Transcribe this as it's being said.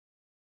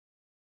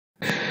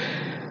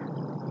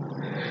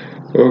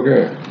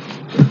Okay.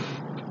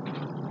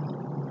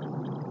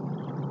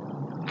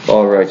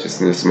 All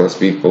righteousness must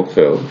be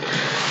fulfilled.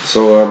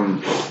 So,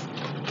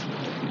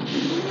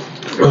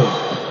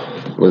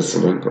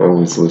 listening,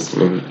 always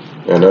listening,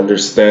 and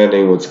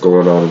understanding what's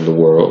going on in the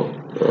world.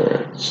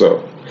 Alright,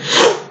 so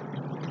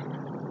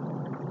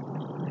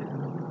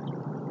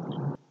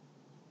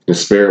the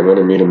Spirit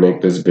wanted me to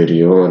make this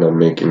video, and I'm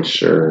making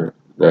sure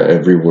that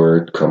every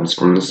word comes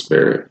from the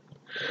Spirit.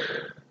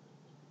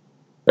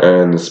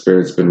 And the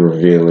Spirit's been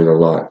revealing a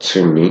lot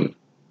to me,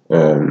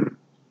 and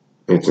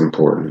it's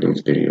important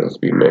these videos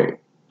be made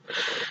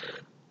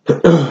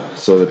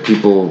so that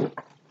people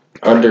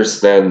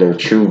understand their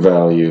true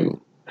value,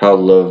 how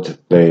loved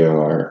they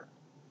are,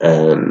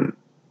 and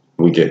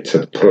we get to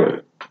the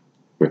point,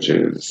 which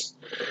is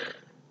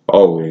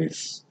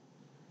always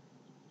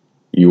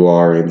you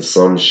are in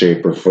some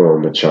shape or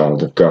form a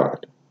child of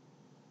God.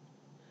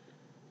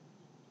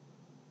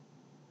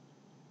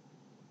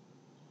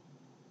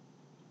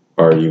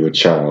 Are you a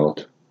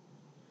child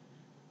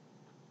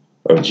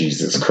of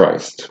Jesus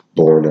Christ,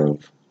 born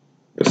of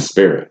the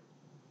Spirit?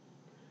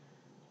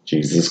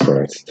 Jesus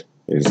Christ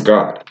is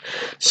God.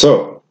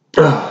 So,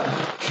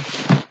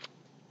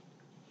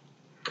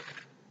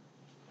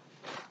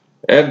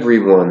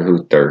 everyone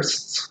who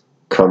thirsts,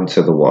 come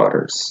to the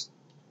waters.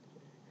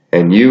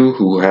 And you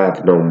who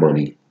have no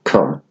money,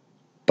 come,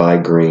 buy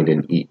grain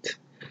and eat.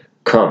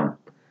 Come,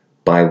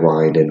 buy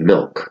wine and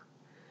milk,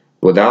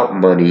 without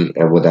money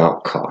and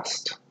without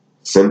cost.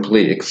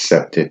 Simply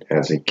accept it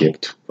as a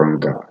gift from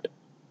God.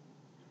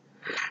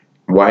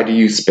 Why do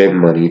you spend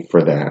money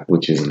for that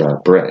which is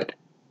not bread,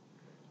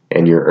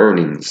 and your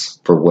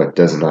earnings for what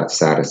does not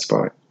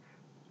satisfy?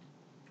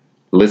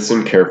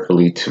 Listen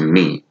carefully to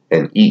me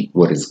and eat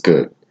what is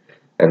good,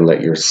 and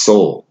let your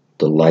soul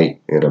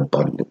delight in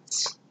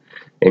abundance.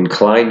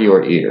 Incline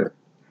your ear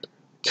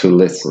to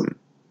listen,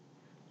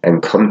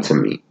 and come to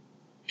me.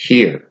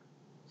 Hear,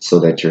 so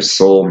that your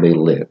soul may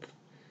live,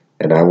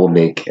 and I will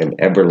make an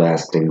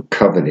everlasting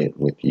covenant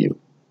with you.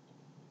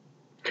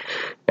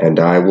 And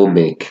I will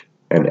make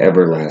an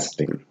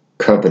everlasting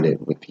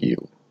covenant with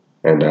you.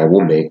 And I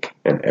will make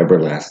an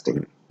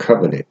everlasting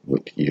covenant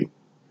with you.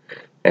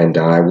 And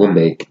I will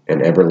make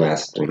an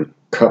everlasting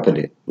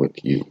covenant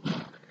with you.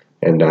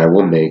 And I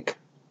will make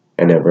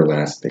an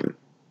everlasting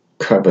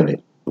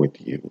covenant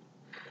with you.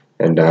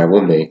 And I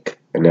will make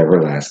an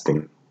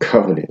everlasting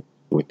covenant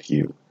with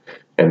you.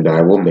 And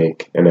I will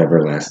make an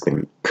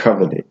everlasting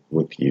covenant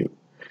with you.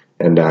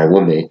 And I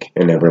will make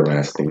an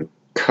everlasting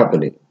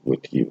covenant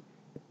with you.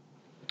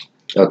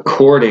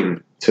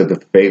 According to the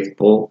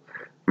faithful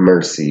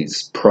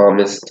mercies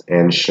promised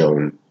and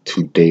shown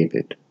to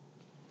David.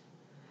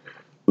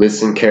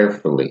 Listen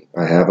carefully.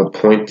 I have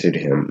appointed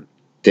him,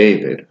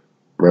 David,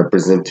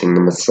 representing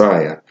the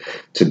Messiah,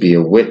 to be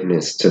a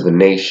witness to the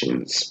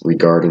nations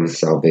regarding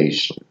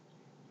salvation,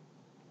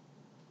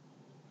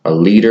 a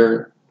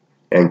leader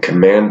and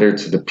commander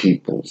to the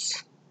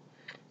peoples.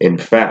 In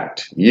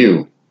fact,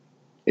 you,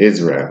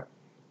 Israel,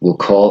 will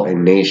call a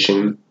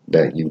nation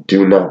that you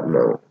do not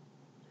know,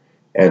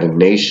 and a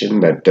nation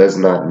that does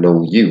not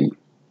know you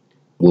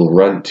will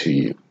run to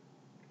you.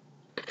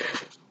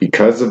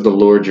 Because of the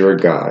Lord your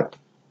God,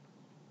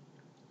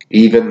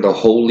 even the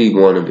Holy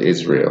One of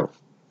Israel,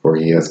 for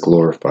he has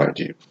glorified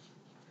you.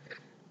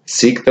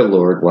 Seek the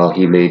Lord while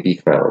he may be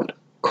found.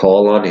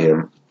 Call on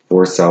him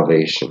for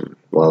salvation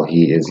while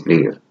he is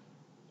near.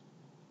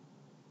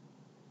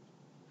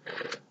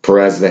 For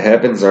as the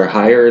heavens are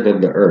higher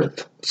than the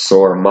earth,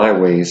 so are my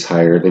ways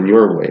higher than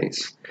your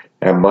ways,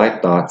 and my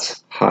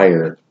thoughts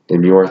higher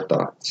than your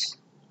thoughts.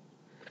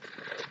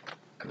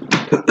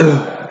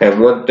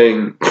 And one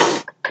thing,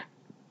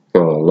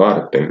 well, a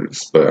lot of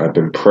things, but I've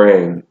been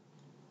praying.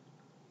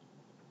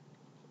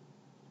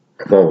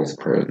 I'm always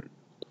praying.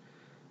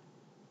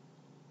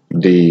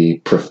 The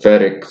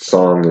prophetic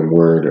song and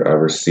word I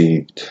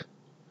received,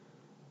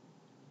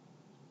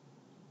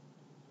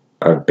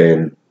 I've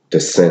been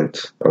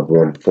Descent of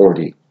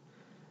 140.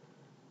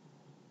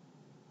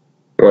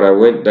 When I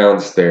went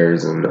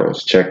downstairs and I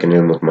was checking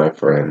in with my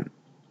friend,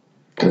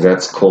 because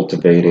that's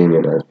cultivating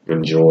and I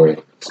enjoy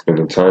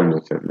spending time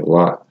with him a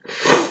lot,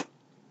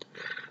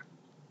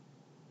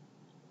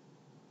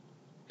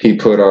 he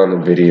put on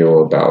a video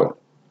about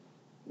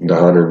the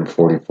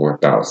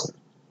 144,000.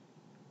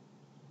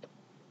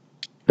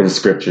 And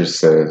scripture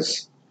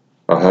says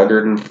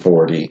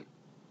 140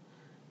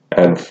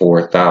 and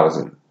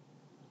 4,000.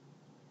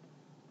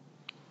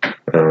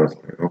 And I was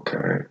like,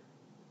 okay.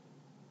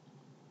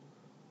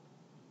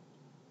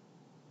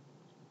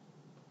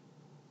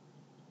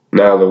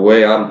 Now the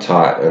way I'm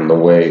taught and the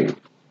way,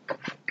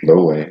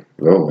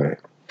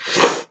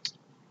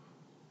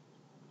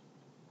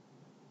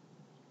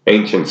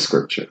 ancient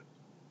scripture,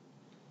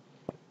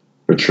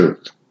 the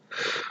truth.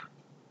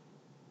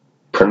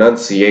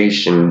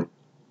 Pronunciation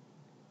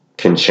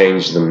can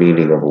change the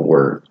meaning of a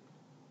word.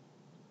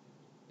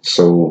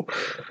 So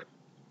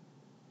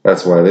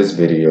that's why this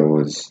video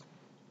was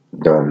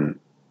done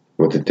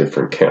with a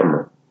different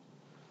camera.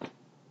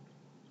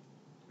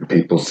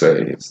 people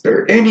say, is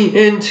there any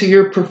end to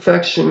your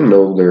perfection?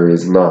 No, there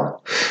is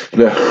not.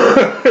 No,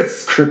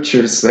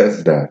 Scripture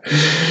says that.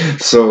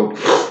 So,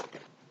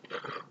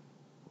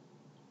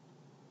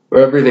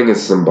 everything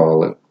is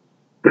symbolic.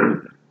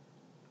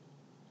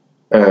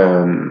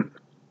 And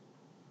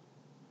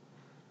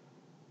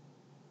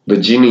the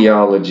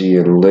genealogy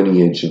and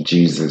lineage of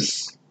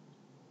Jesus,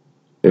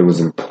 it was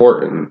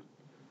important.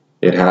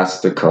 It has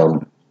to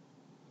come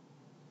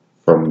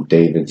from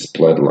David's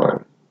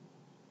bloodline.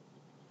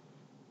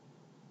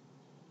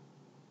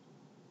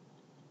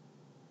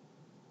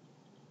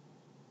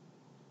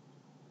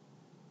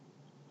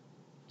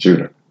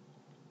 Judah.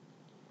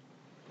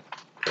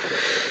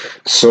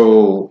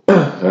 So,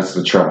 that's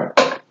the tribe.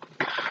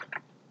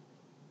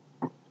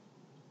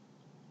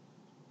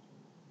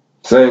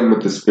 Saying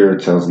what the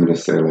Spirit tells me to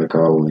say, like I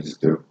always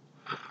do.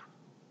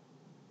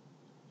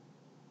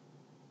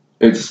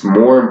 It's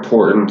more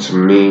important to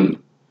me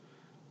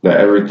that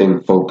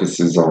everything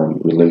focuses on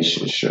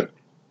relationship.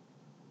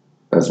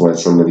 That's why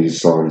some of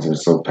these songs are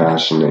so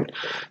passionate.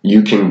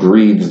 You can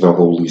grieve the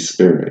Holy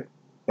Spirit,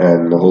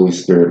 and the Holy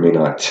Spirit may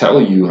not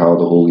tell you how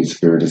the Holy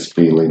Spirit is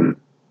feeling,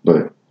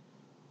 but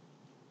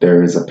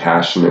there is a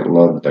passionate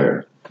love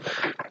there.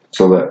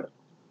 So that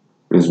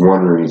is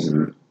one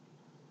reason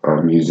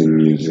I'm using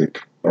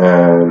music.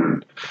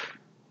 And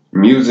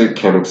music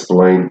can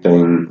explain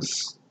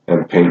things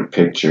and paint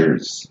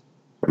pictures.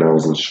 And I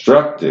was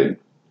instructed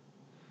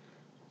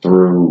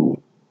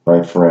through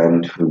my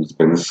friend who's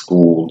been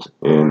schooled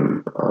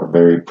in a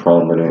very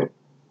prominent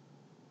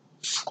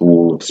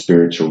school of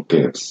spiritual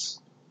gifts,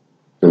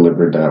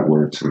 delivered that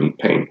word to me,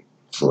 paint.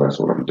 So that's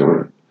what I'm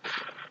doing.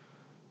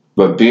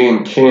 But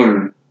being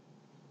king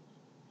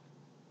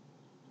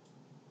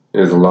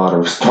is a lot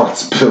of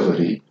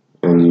responsibility,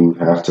 and you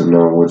have to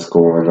know what's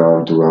going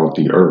on throughout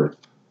the earth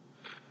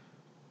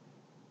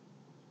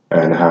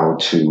and how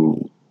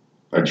to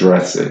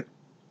address it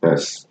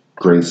as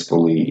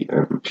gracefully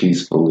and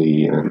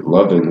peacefully and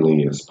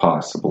lovingly as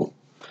possible.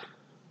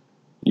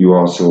 You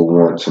also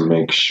want to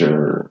make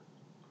sure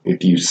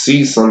if you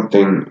see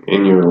something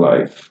in your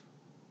life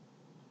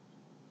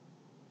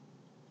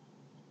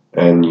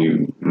and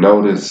you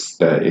notice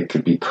that it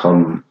could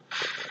become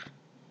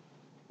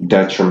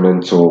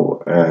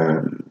detrimental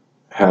and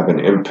have an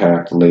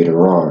impact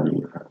later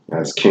on,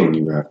 as king,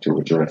 you have to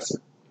address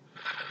it.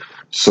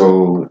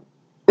 So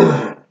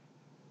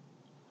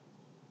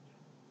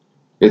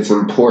it's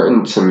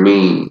important to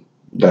me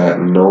that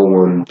no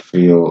one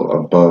feel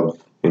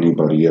above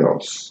anybody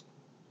else.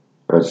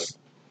 That's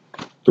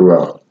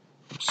throughout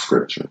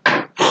Scripture.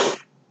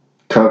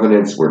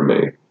 Covenants were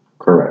made,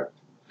 correct.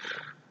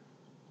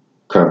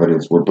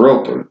 Covenants were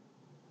broken,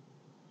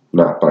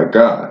 not by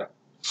God.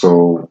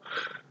 So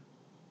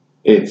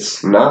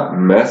it's not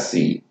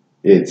messy,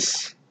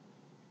 it's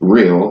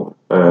real,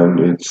 and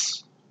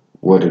it's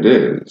what it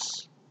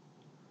is.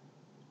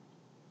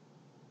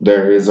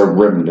 There is a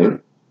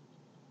remnant.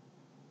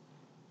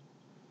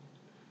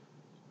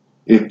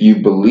 If you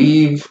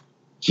believe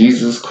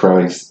Jesus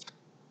Christ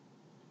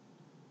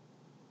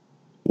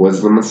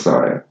was the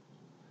Messiah,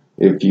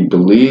 if you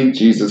believe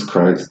Jesus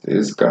Christ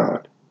is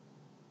God,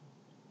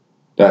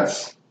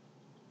 that's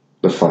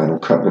the final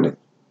covenant.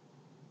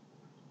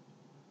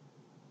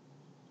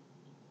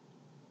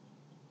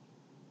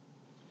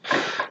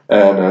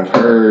 And I've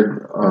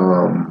heard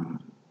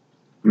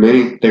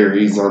many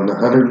theories on the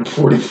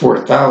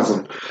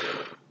 144,000.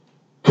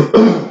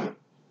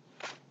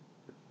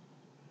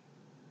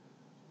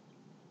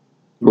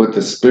 What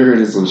the Spirit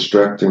is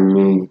instructing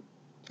me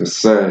to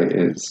say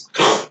is,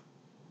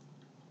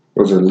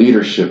 those are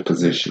leadership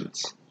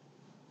positions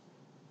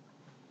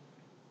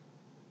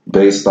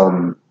based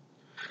on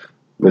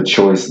the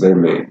choice they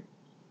made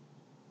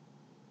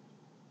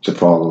to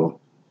follow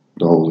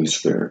the Holy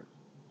Spirit,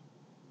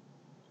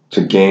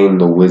 to gain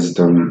the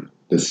wisdom,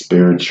 the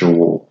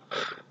spiritual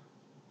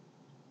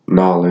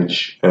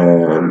knowledge,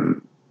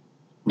 and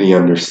the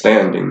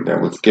understanding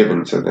that was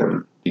given to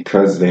them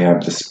because they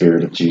have the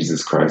Spirit of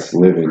Jesus Christ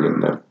living in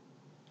them.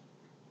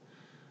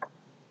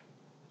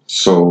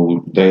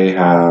 So they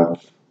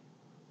have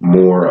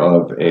more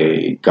of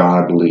a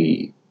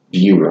godly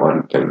view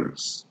on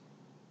things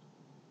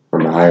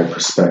from a higher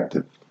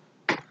perspective.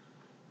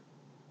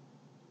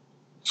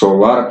 So a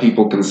lot of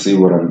people can see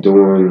what I'm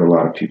doing, a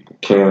lot of people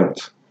can't.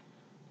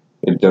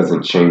 It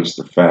doesn't change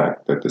the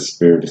fact that the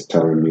Spirit is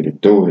telling me to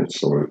do it,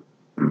 so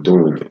I'm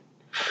doing it.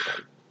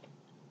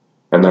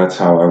 And that's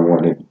how I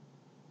wanted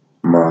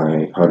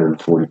my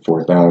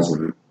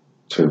 144,000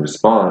 to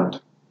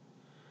respond.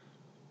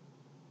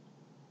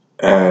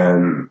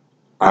 And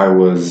I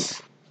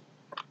was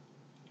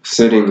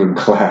sitting in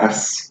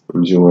class,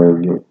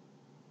 enjoying it,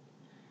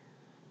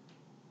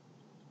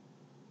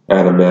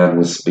 and a man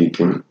was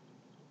speaking.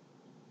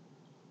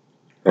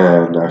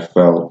 And I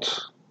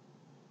felt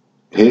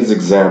his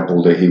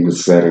example that he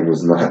was setting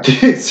was not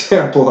the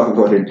example I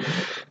wanted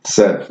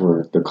set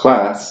for the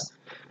class.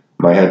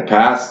 My head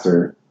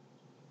pastor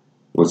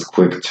was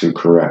quick to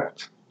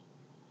correct.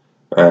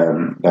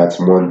 And that's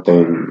one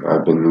thing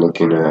I've been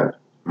looking at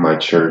my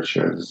church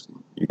as,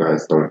 you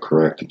guys don't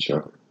correct each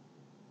other.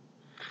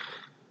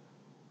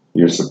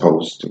 You're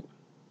supposed to.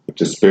 If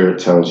the Spirit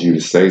tells you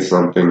to say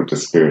something, if the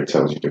Spirit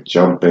tells you to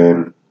jump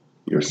in,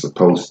 you're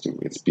supposed to.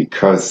 It's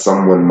because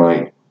someone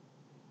might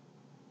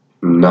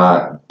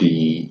not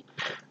be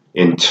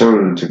in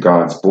tune to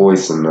God's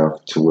voice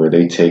enough to where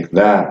they take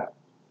that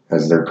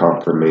as their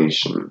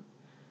confirmation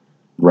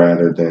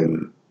rather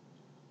than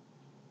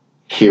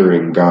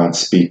hearing God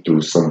speak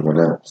through someone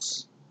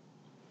else.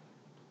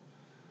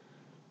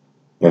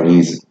 And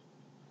he's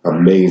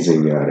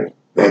amazing at it.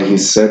 And he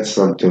said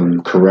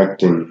something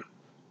correcting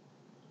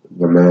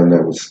the man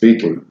that was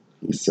speaking.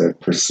 He said,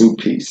 pursue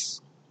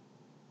peace.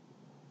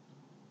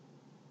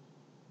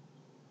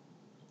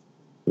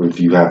 If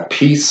you have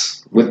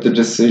peace with the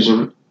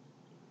decision,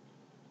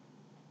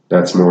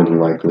 that's more than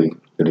likely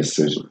the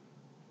decision.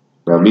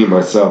 Now, me,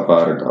 myself,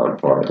 I'd have gone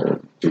farther.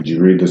 Did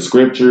you read the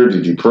scripture?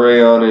 Did you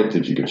pray on it?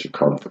 Did you get your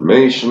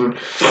confirmation?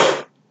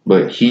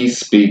 But he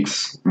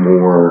speaks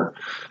more.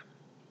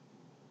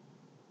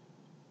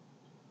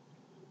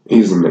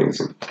 He's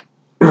amazing.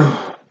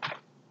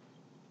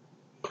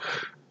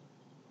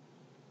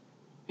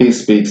 He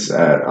speaks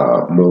at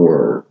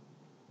more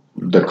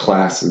the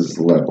classes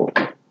level.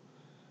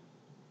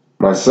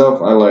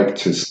 Myself, I like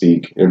to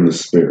speak in the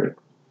Spirit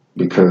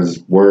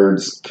because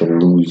words can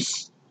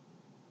lose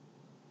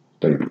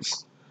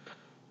things.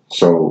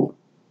 So,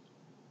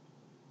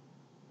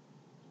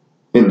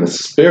 in the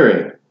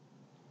Spirit,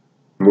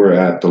 we're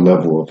at the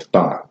level of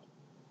thought,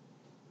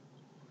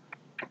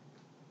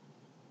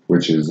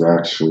 which is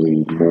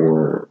actually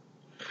more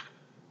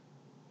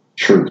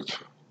truth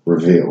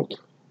revealed.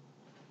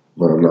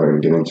 But I'm not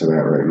going to get into that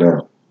right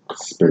now. The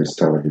Spirit's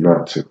telling me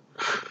not to.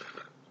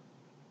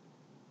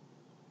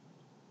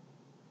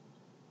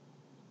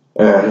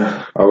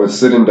 And I was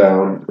sitting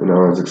down and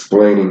I was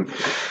explaining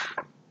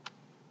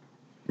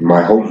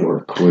my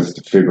homework was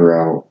to figure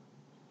out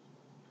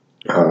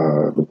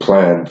the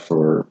plan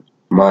for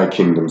my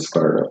kingdom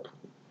startup.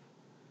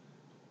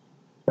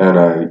 And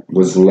I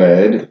was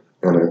led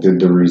and I did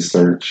the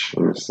research,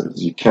 and it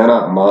says you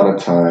cannot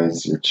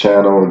monetize your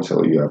channel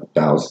until you have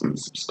 1,000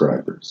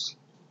 subscribers.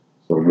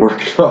 So I'm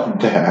working on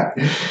that.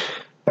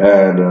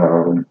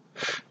 And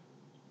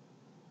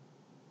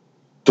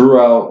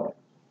throughout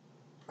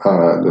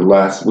the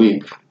last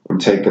week, I'm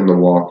taking the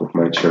walk with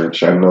my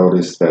church. I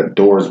noticed that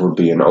doors were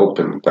being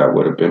opened that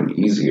would have been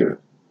easier.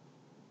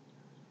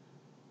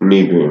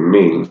 Me being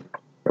me,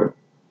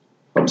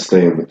 I'm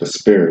staying with the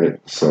Spirit,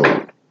 so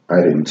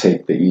I didn't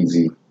take the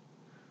easy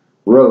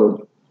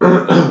road.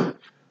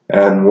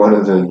 And one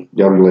of the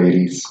young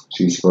ladies,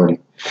 she's funny,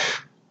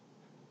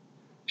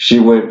 she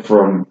went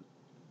from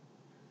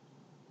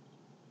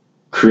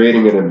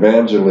creating an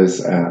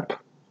evangelist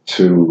app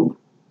to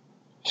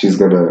she's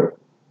gonna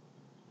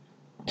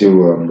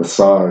do a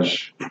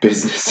massage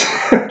business.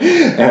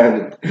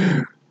 And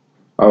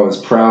I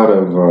was proud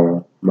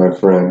of my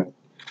friend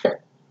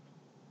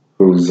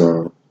who's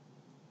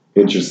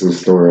interesting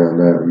story on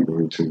that. I'm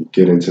going to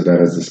get into that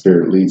as the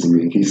Spirit leads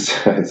me. He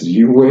says,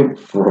 you went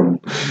from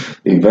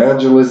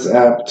evangelist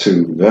app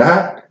to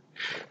that?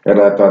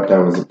 And I thought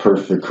that was a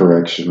perfect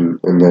correction.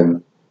 And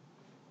then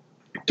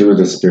through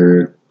the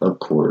Spirit, of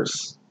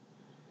course,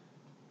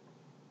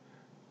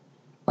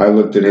 I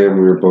looked at him,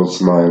 we were both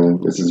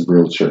smiling. This is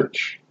real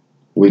church.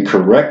 We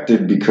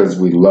corrected because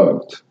we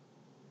loved.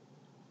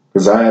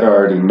 Because I had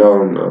already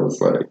known, I was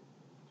like,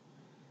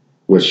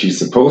 what she's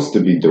supposed to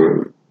be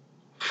doing.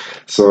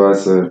 So I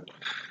said,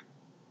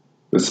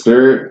 the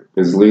Spirit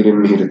is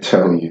leading me to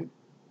tell you,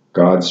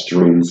 God's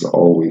dreams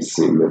always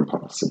seem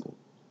impossible.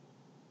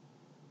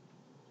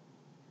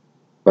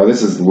 Now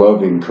this is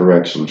loving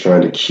correction,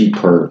 trying to keep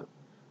her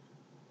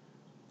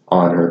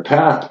on her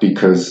path,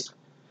 because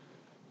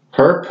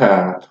her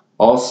path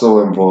also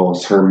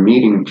involves her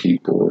meeting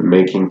people and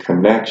making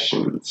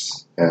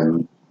connections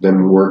and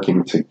them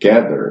working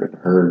together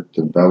and her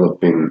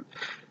developing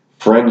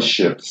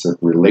friendships and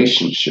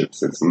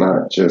relationships. It's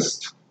not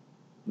just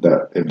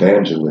the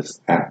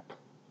evangelist app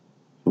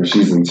where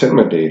she's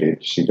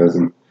intimidated. She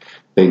doesn't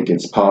think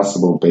it's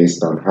possible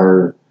based on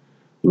her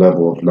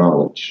level of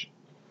knowledge.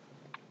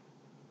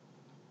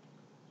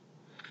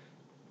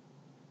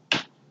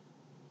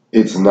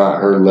 It's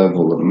not her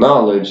level of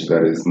knowledge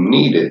that is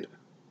needed.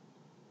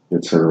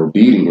 It's her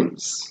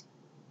obedience.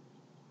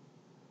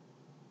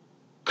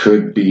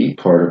 Could be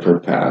part of her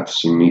path.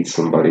 She meets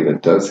somebody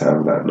that does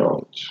have that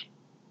knowledge.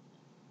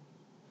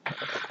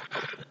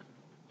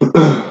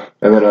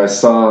 And then I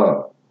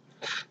saw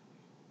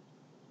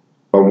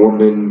a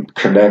woman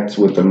connect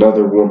with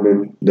another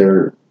woman.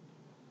 Their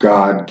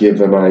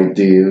God-given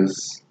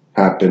ideas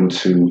happen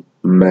to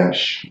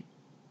mesh.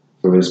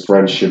 So there's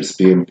friendships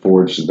being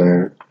forged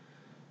there.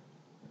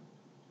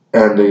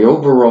 And the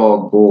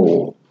overall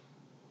goal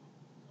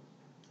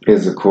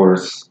is, of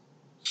course,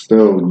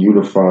 still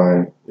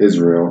unify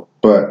Israel,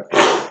 but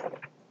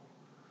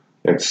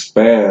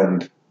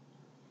expand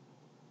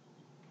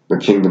the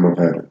kingdom of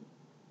heaven.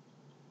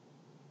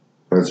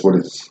 That's what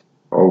it's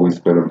always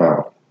been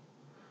about.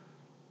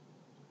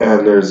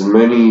 And there's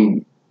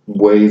many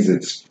ways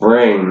it's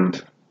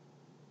framed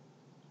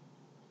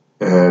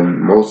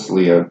And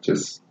mostly I've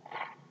just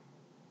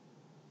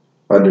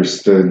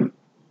understood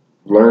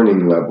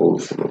learning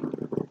levels.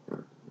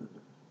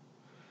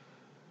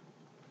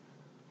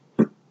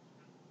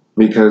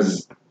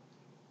 Because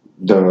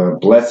the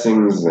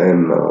blessings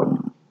and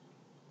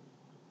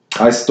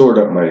I stored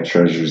up my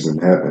treasures in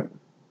heaven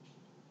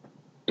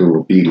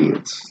through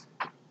obedience,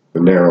 the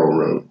narrow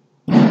road.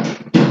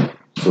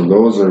 So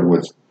those are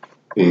what's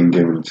being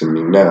given to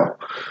me now,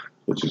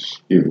 which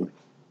is you,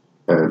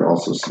 and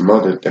also some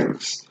other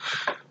things.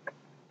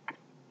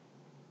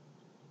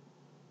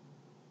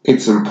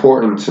 It's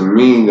important to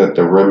me that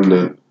the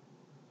remnant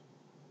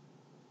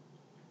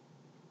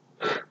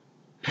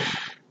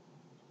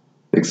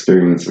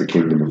experience the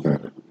kingdom of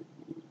heaven.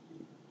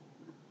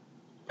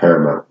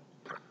 Paramount.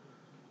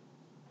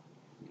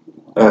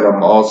 And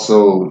I'm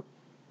also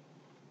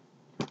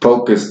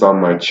focused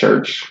on my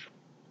church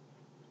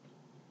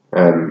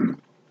and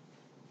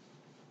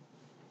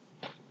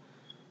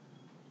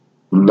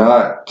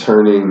not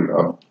turning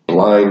a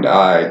blind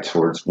eye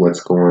towards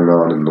what's going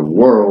on in the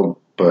world,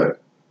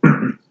 but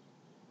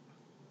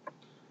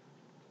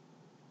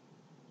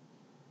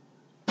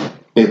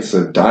it's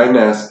a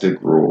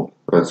dynastic rule.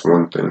 That's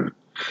one thing.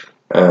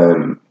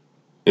 And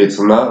it's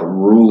not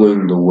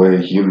ruling the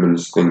way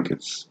humans think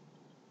it's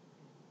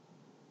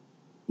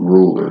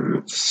ruling.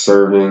 It's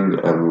serving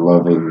and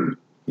loving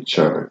each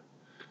other,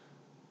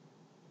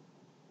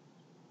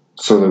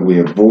 so that we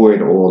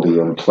avoid all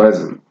the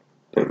unpleasant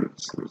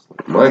things.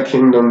 My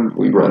kingdom,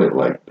 we run it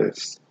like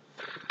this.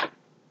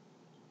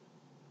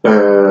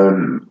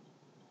 And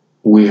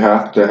we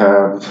have to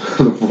have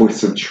the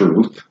voice of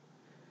truth.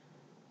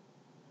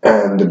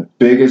 And the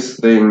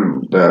biggest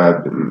thing that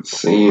I've been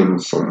seeing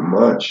so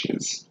much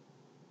is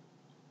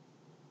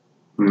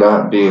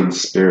not being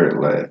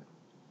spirit-led.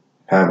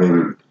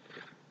 Having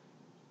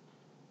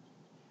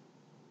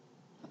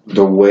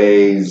the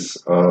ways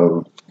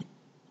of,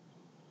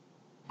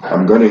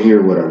 I'm going to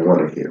hear what I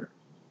want to hear.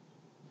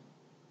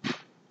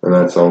 And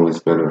that's always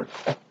been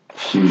a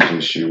huge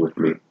issue with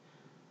me.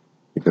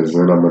 Because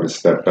then I'm going to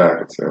step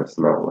back and say, that's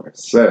not what I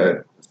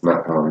said. It's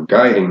not how I'm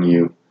guiding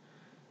you.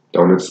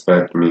 Don't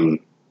expect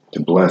me to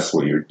bless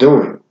what you're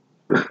doing.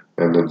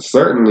 And then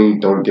certainly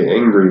don't get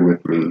angry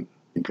with me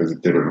because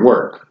it didn't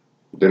work.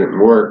 It didn't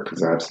work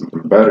because I have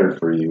something better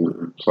for you.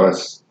 And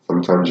plus,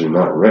 sometimes you're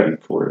not ready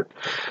for it.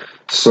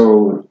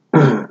 So,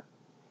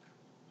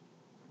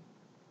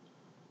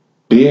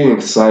 being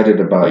excited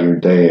about your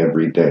day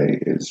every day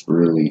is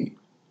really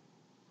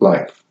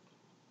life.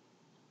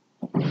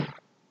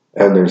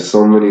 And there's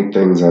so many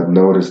things I've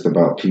noticed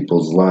about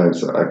people's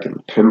lives that I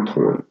can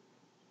pinpoint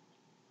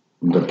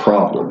the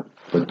problem.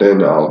 But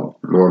then I'll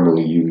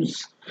normally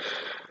use,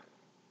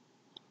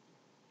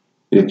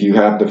 if you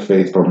have the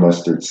faith of a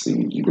mustard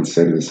seed, you can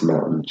say to this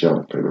mountain,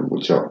 jump, and it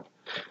will jump.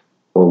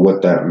 Or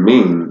what that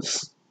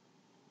means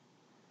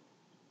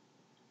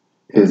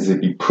is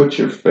if you put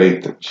your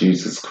faith in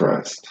Jesus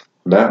Christ,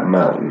 that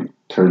mountain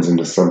turns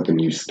into something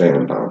you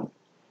stand on.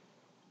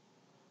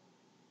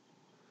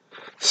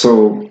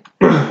 So,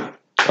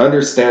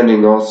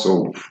 understanding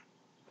also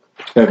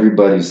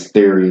everybody's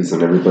theories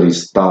and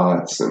everybody's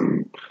thoughts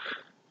and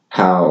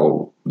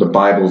how the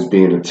Bible's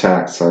being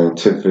attacked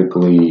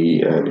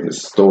scientifically and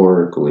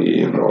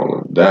historically and all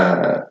of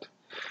that,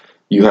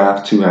 you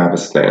have to have a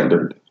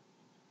standard.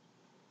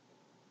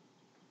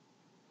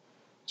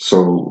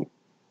 So,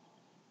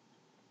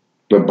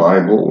 the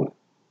Bible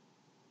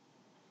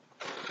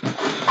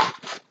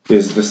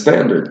is the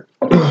standard.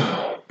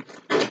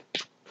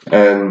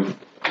 And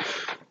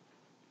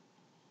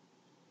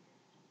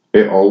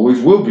it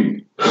always will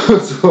be.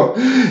 So,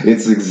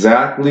 it's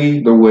exactly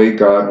the way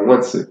God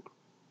wants it.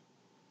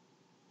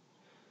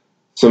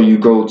 So you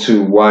go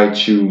to why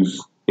choose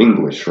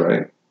English,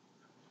 right?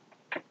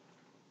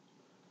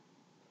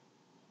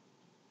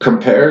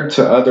 Compared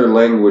to other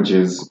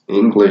languages,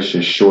 English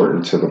is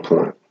shortened to the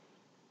point.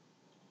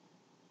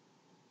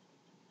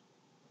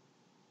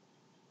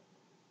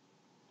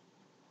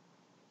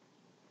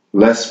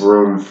 Less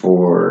room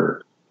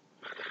for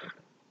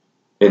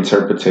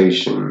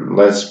interpretation,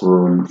 less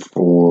room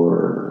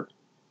for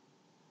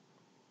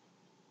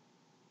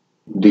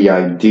the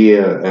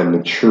idea and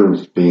the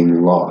truth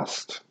being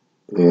lost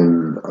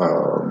in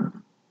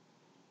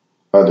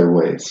other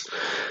ways.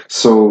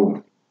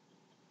 So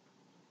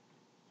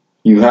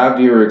you have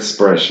your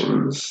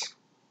expressions,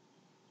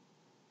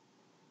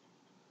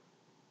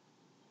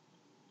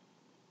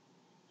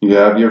 you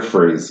have your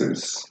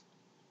phrases.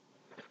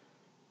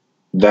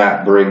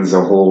 That brings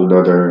a whole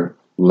nother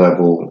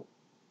level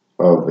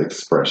of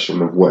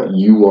expression of what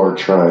you are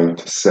trying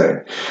to say.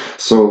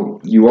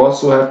 So you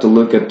also have to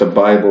look at the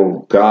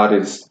Bible. God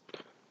is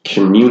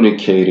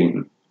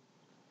communicating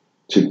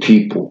to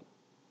people.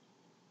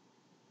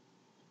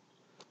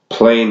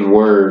 Plain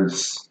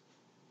words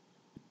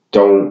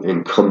don't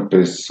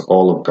encompass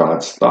all of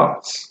God's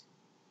thoughts.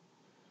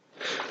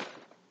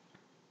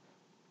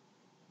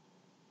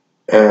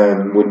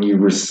 And when you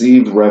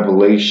receive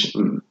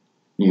revelation,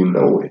 you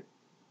know it.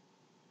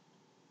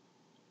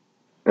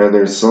 And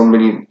there's so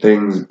many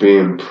things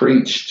being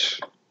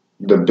preached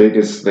the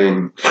biggest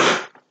thing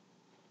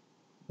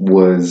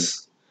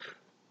was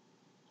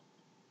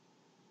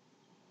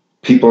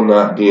people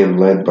not being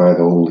led by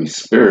the Holy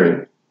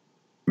Spirit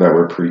that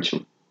were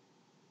preaching.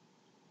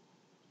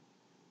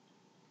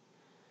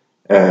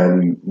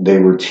 And they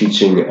were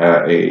teaching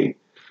at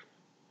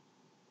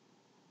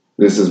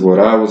this is what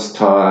I was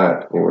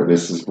taught, or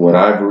this is what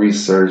I've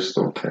researched.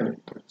 Okay,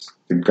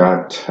 did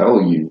God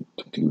tell you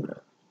to do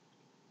that?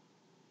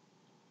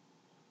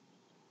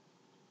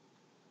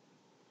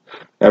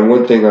 And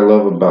one thing I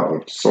love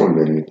about so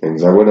many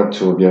things, I went up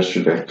to him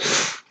yesterday.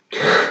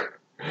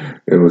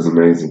 It was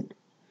amazing.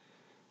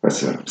 I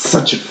said, I'm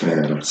such a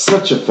fan. I'm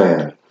such a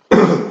fan.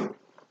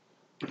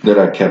 Then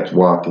I kept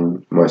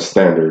walking, my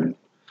standard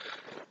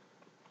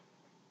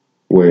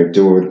way of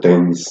doing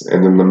things.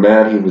 And then the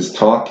man he was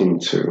talking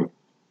to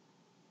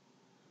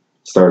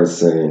started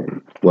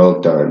saying,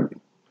 well done,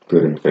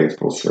 good and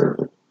faithful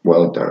servant.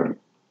 Well done,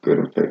 good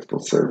and faithful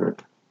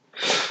servant.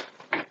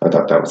 I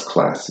thought that was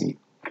classy.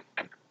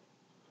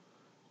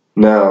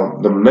 Now,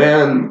 the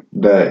man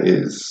that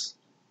is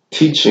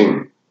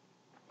teaching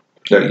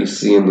that you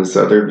see in this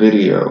other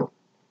video,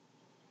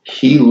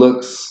 he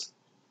looks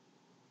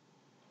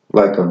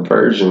like a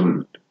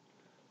version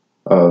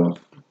of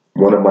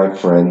one of my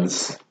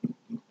friends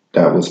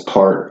that was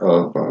part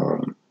of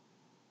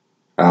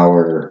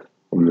our,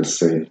 I'm going to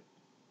say,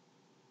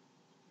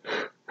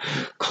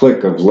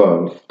 clique of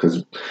love.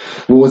 Because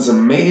what was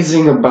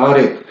amazing about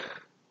it,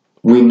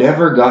 we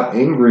never got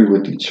angry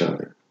with each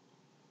other.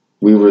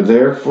 We were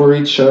there for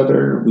each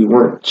other. We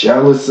weren't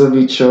jealous of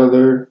each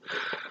other.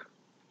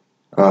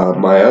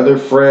 My other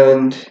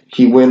friend,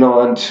 he went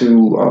on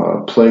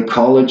to play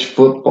college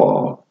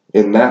football.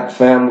 In that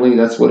family,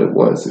 that's what it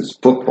was, is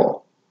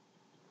football.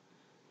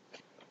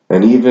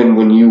 And even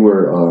when you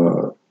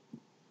were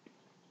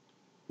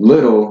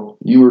little,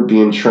 you were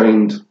being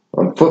trained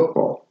on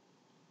football.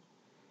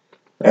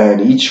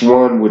 And each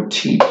one would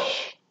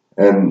teach.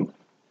 And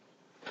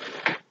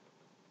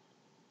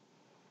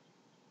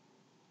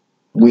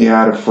we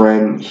had a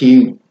friend,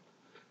 he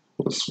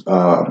was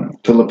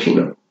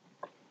Filipino.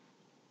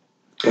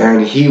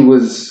 And he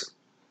was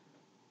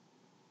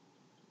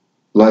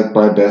like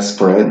my best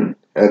friend.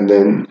 And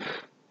then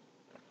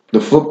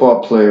the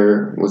football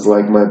player was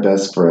like my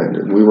best friend.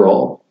 And we were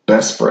all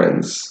best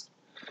friends.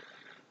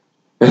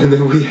 And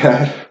then we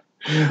had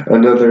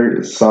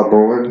another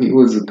Samoan. He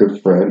was a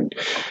good friend.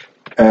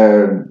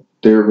 And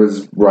there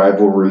was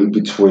rivalry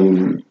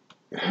between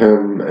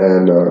him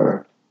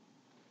and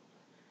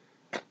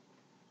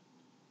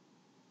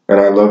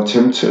I loved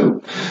him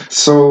too.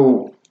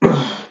 So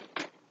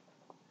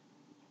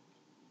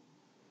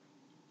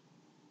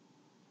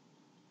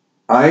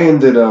I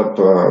ended up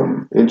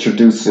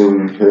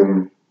introducing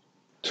him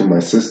to my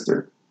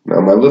sister. Now,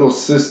 my little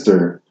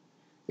sister,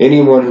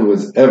 anyone who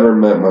has ever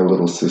met my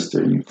little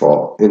sister, you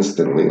fall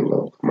instantly in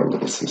love with my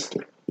little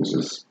sister. It's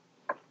just,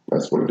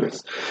 that's what it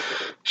is.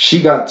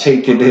 She got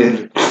taken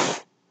in.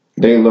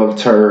 They loved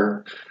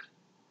her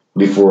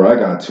before I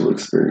got to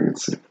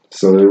experience it.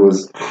 So it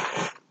was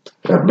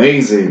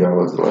amazing. I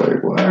was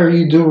like, why are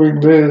you doing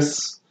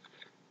this?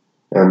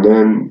 And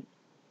then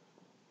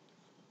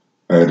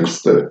I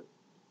understood.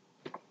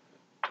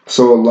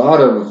 So a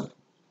lot of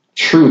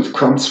truth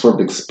comes from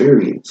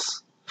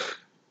experience.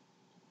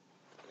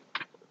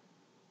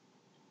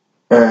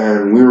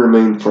 And we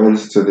remain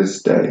friends to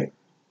this day.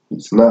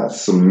 He's not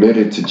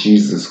submitted to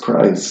Jesus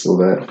Christ, so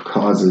that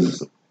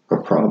causes a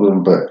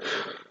problem, but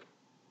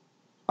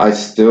I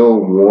still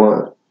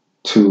want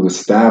to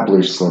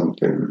establish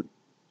something.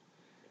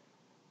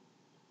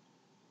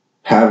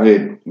 Have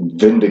it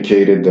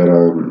vindicated that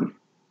I'm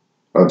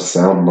of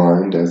sound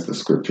mind, as the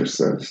scripture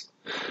says.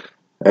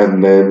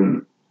 And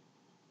then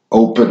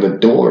open the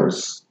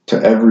doors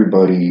to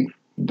everybody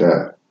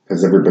that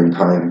has ever been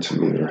kind to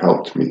me or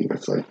helped me.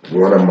 It's like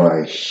one of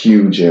my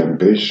huge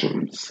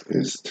ambitions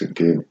is to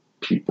give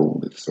people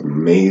this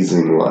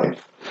amazing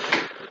life.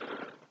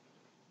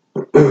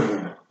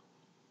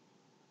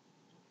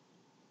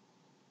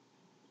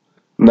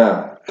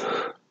 Now,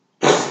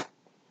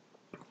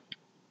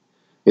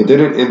 it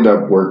didn't end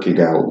up working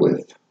out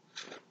with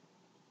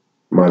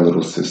my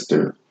little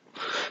sister.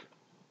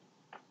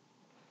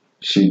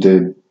 She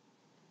did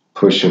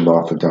push him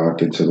off the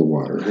dock into the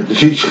water.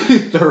 He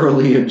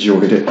thoroughly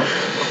enjoyed it.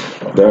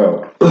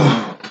 Now,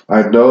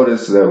 I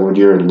noticed that when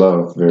you're in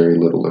love, very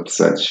little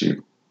upsets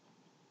you.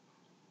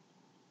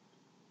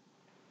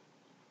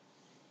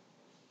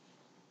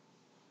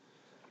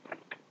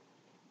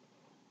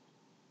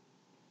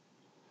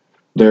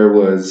 There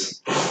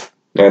was,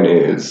 and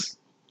is,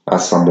 a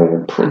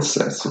Samoan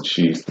princess, and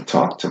she used to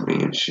talk to me,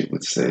 and she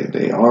would say,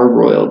 they are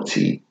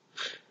royalty,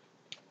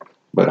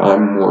 but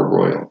I'm more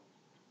royal.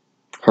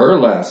 Her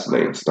last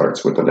name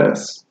starts with an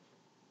S.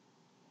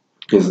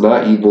 It's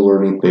not evil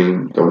or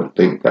anything, don't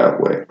think that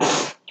way.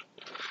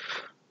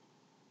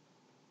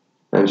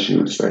 And she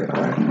would say,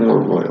 I'm more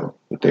royal,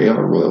 but they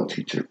are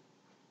royalty too.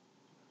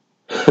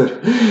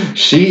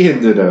 She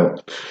ended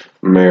up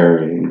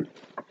marrying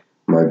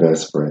my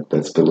best friend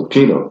that's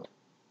Filipino.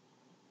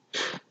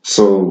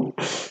 So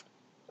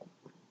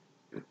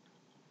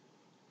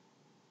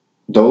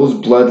those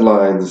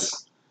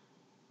bloodlines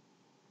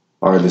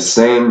are the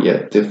same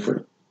yet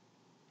different.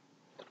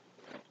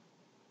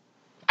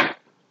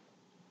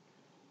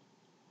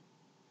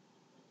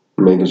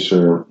 Making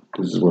sure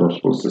this is what I'm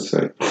supposed to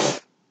say.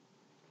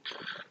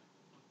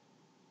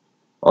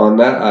 On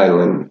that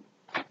island,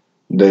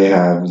 they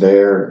have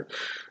their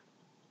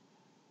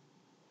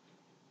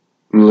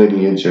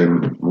lineage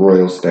and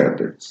royal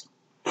standards.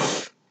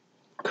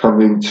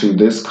 Coming to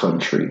this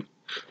country,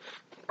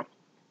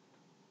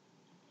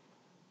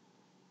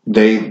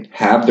 they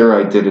have their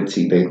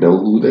identity. They know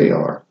who they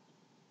are.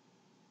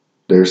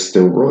 They're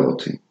still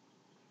royalty.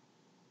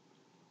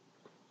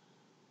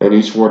 And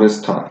each one is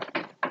taught.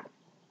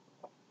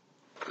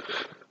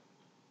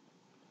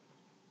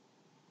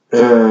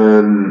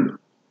 And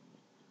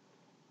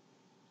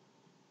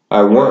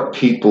I want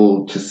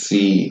people to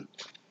see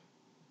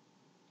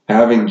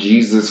having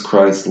Jesus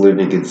Christ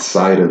living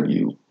inside of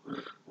you.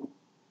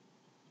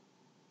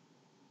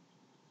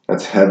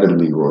 That's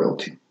heavenly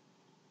royalty.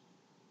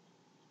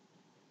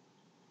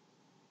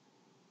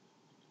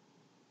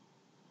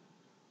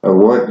 I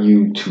want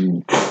you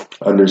to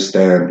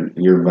understand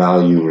your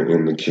value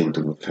in the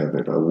kingdom of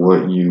heaven. I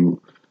want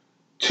you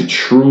to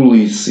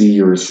truly see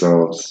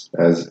yourselves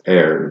as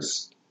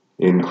heirs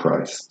in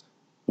Christ,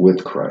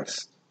 with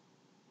Christ.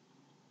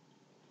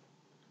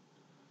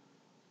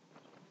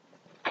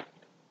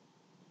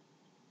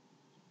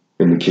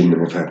 In the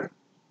kingdom of heaven.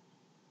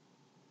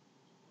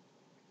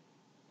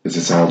 This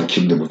is how the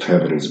kingdom of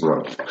heaven is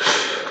run.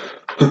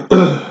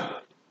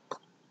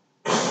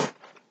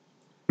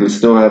 We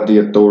still have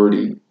the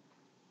authority,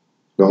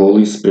 the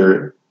Holy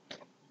Spirit,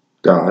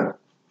 God.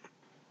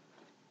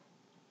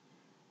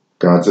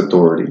 God's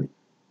authority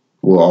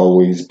will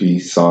always be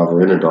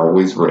sovereign and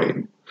always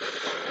reign.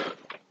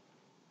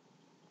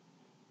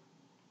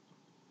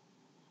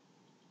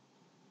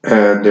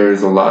 And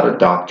there's a lot of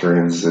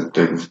doctrines and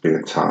things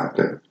being taught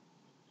that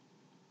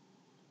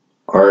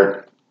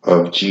aren't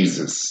of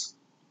Jesus.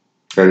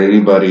 And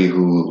anybody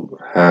who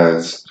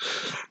has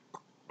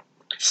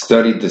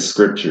studied the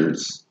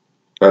scriptures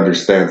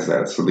understands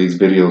that. So these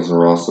videos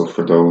are also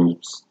for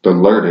those, the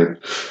learned,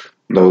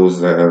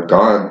 those that have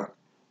gone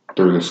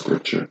through the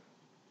scripture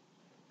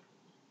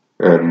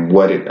and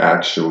what it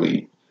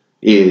actually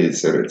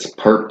is and its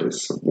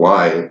purpose,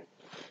 why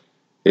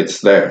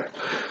it's there.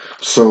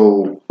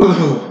 So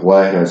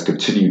why it has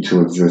continued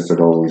to exist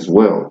and always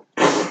will.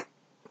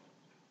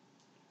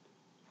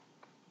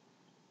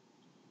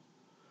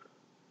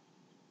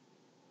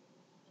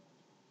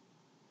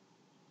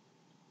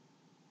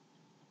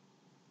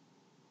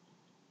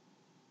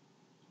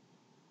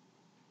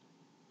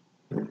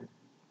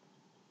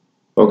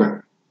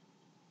 Okay.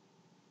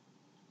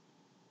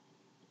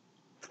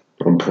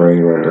 I'm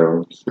praying right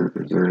now. Is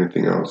there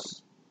anything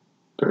else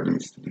that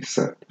needs to be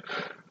said?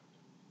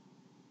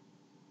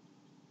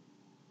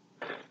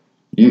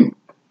 You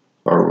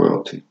are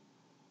royalty.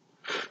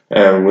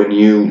 And when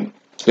you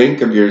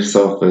think of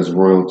yourself as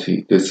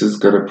royalty, this is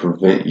going to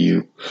prevent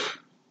you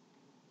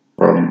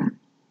from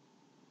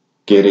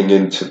getting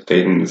into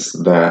things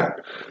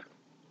that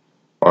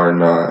are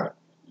not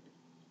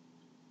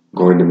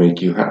going to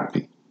make you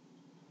happy.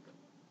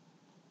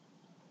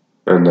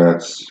 And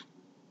that's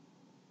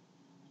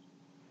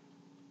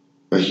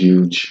a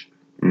huge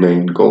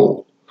main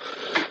goal.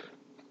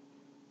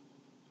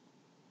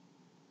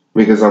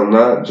 Because I'm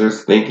not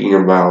just thinking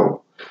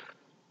about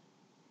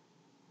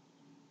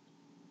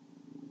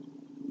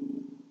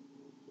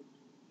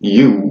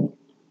you,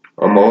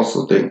 I'm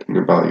also thinking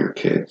about your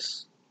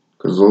kids.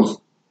 Because those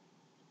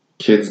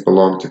kids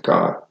belong to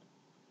God.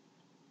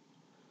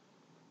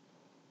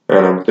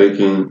 And I'm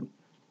thinking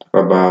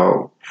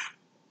about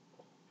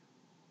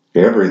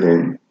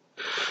everything.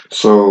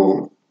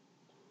 So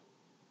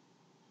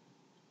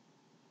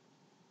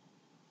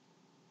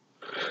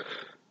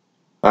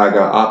I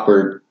got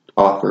offered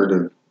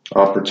an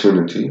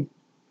opportunity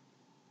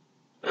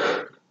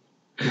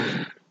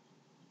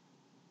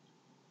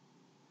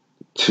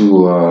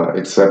to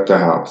accept a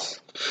house.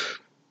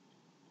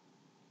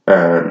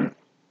 And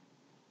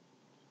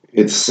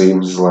it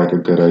seems like a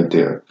good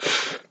idea.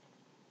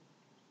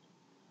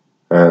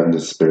 And the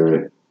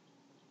Spirit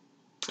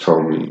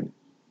told me,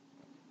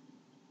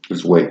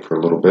 just wait for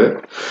a little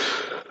bit.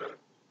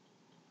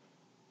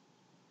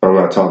 I'm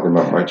not talking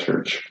about my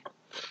church,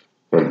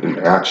 but an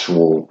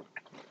actual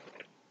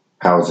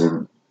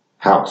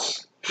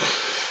house.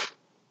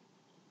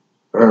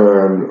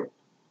 And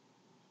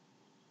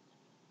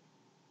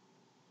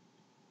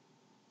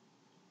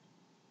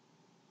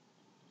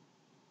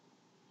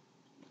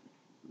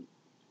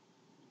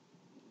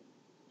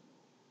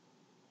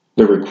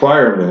the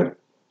requirement,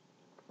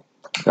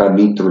 I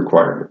meet the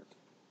requirement.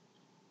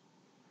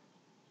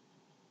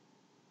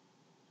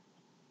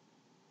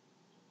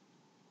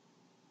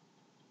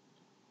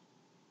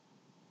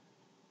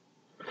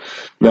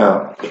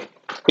 Now,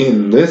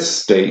 in this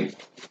state,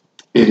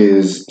 it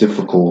is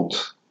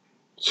difficult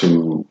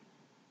to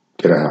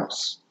get a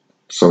house.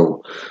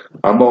 So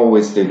I'm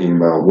always thinking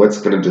about what's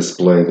going to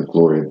display the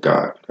glory of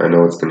God. I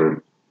know it's going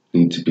to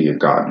need to be a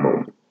God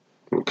moment.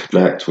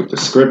 connect with the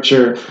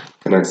scripture,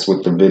 connects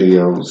with the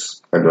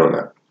videos. I know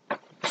that.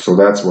 So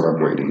that's what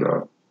I'm waiting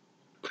on.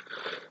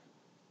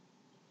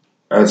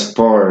 As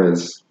far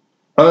as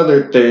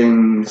other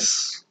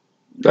things,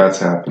 that's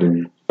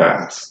happening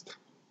fast.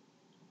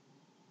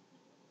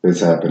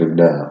 It's happening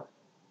now.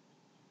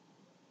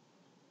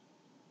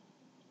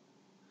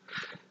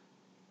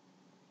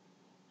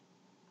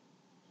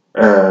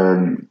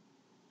 And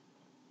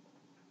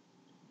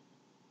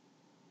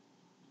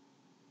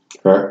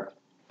right,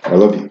 I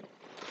love you.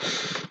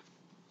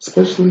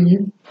 Especially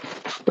you.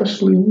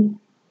 Especially you.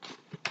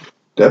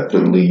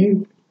 Definitely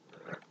you.